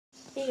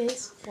Hey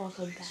guys,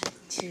 welcome back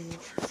to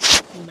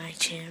my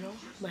channel.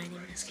 My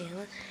name is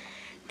Kayla,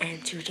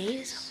 and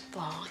today's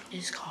vlog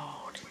is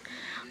called,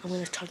 I'm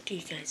going to talk to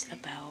you guys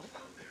about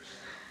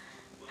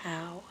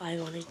how I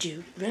want to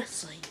do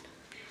wrestling.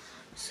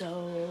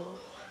 So,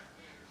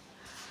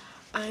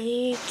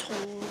 I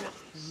told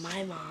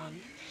my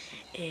mom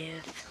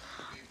if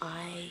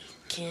I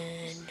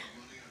can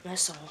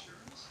wrestle,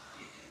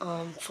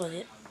 for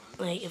the,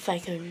 like, if I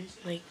can,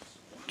 like,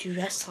 do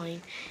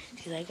wrestling.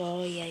 She's like,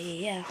 oh,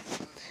 yeah.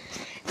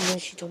 And then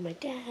she told my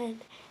dad,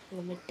 and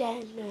then my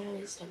dad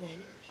knows, and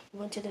then we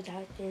went to the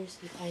doctors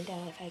to find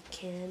out if I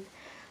can.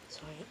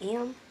 So I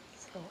am.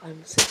 So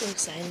I'm super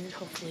excited.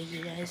 Hopefully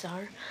you guys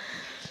are.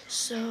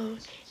 So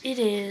it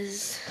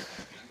is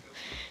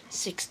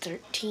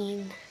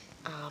 6:13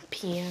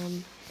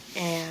 p.m.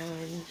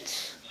 and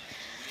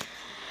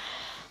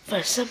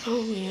for supper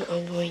we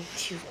are going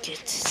to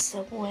get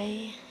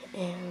Subway,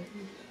 and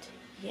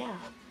yeah.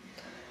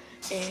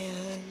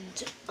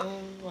 And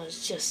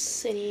was just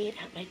sitting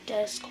at my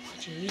desk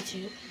watching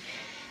YouTube,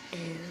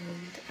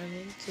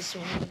 and just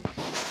want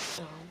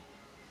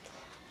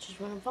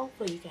to vote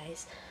for you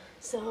guys.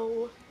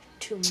 So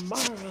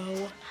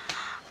tomorrow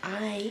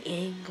I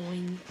am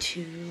going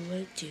to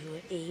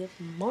do a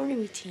morning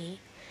routine,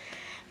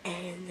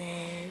 and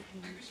then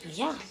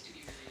yeah.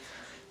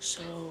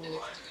 So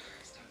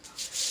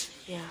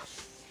yeah.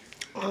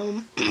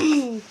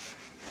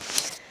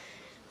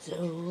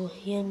 So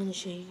yeah, I'm gonna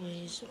show you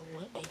guys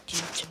what I do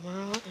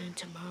tomorrow. And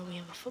tomorrow we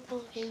have a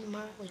football game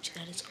tomorrow, which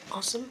that is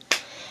awesome.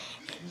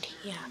 And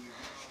yeah,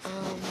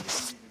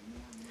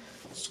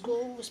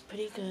 school was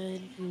pretty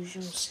good.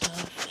 Usual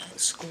stuff at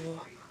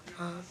school.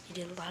 We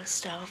did a lot of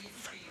stuff.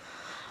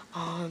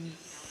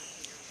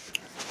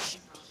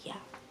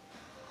 Yeah.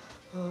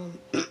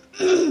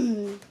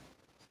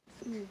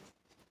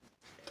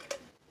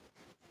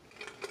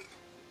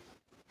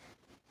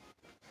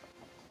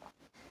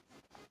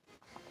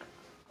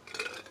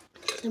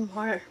 Some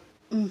water.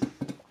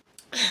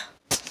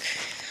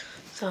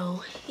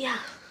 So yeah.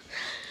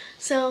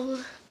 So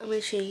I'm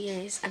gonna show you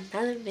guys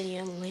another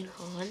video later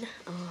on.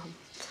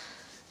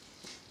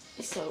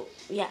 So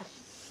yeah.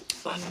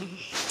 I'm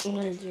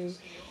gonna do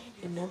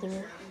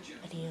another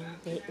video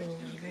later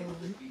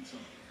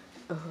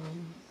on.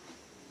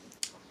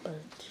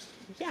 But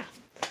yeah.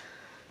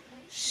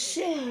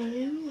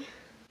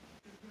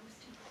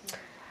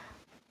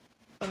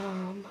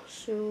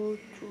 So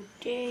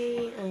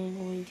today I'm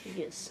going to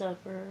get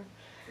supper,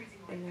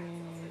 and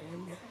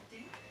then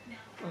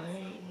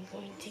I'm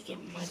going to get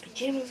my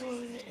pajamas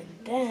on, and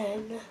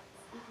then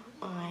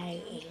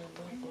I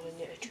am going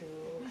to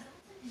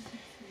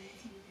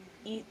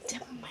eat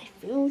my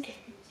food,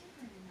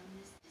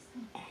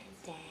 and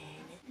then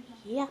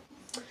yeah.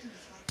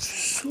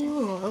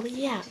 So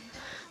yeah.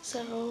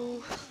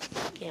 So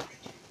yeah.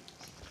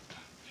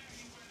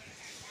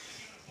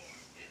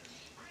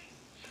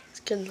 It's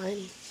good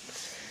lighting.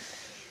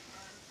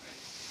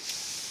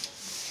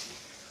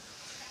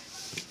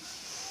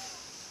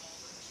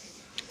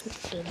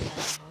 Good lighting.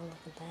 Oh,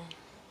 look at that.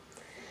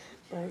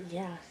 But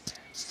yeah.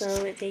 So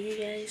thank you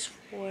guys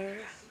for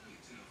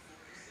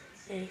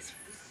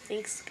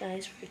thanks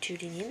guys for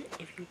tuning in.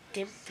 If you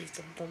did, please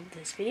don't thumb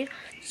this video.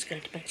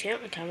 Subscribe to my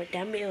channel and comment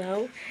down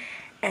below.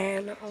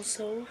 And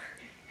also,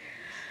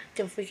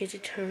 don't forget to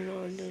turn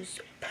on those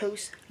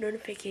post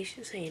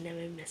notifications so you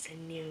never miss a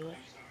new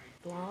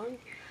vlog.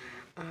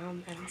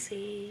 And I'll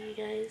see you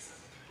guys.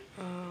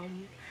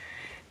 And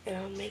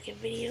I'll make a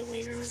video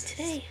later on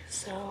today.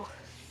 So,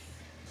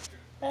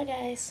 bye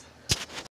guys.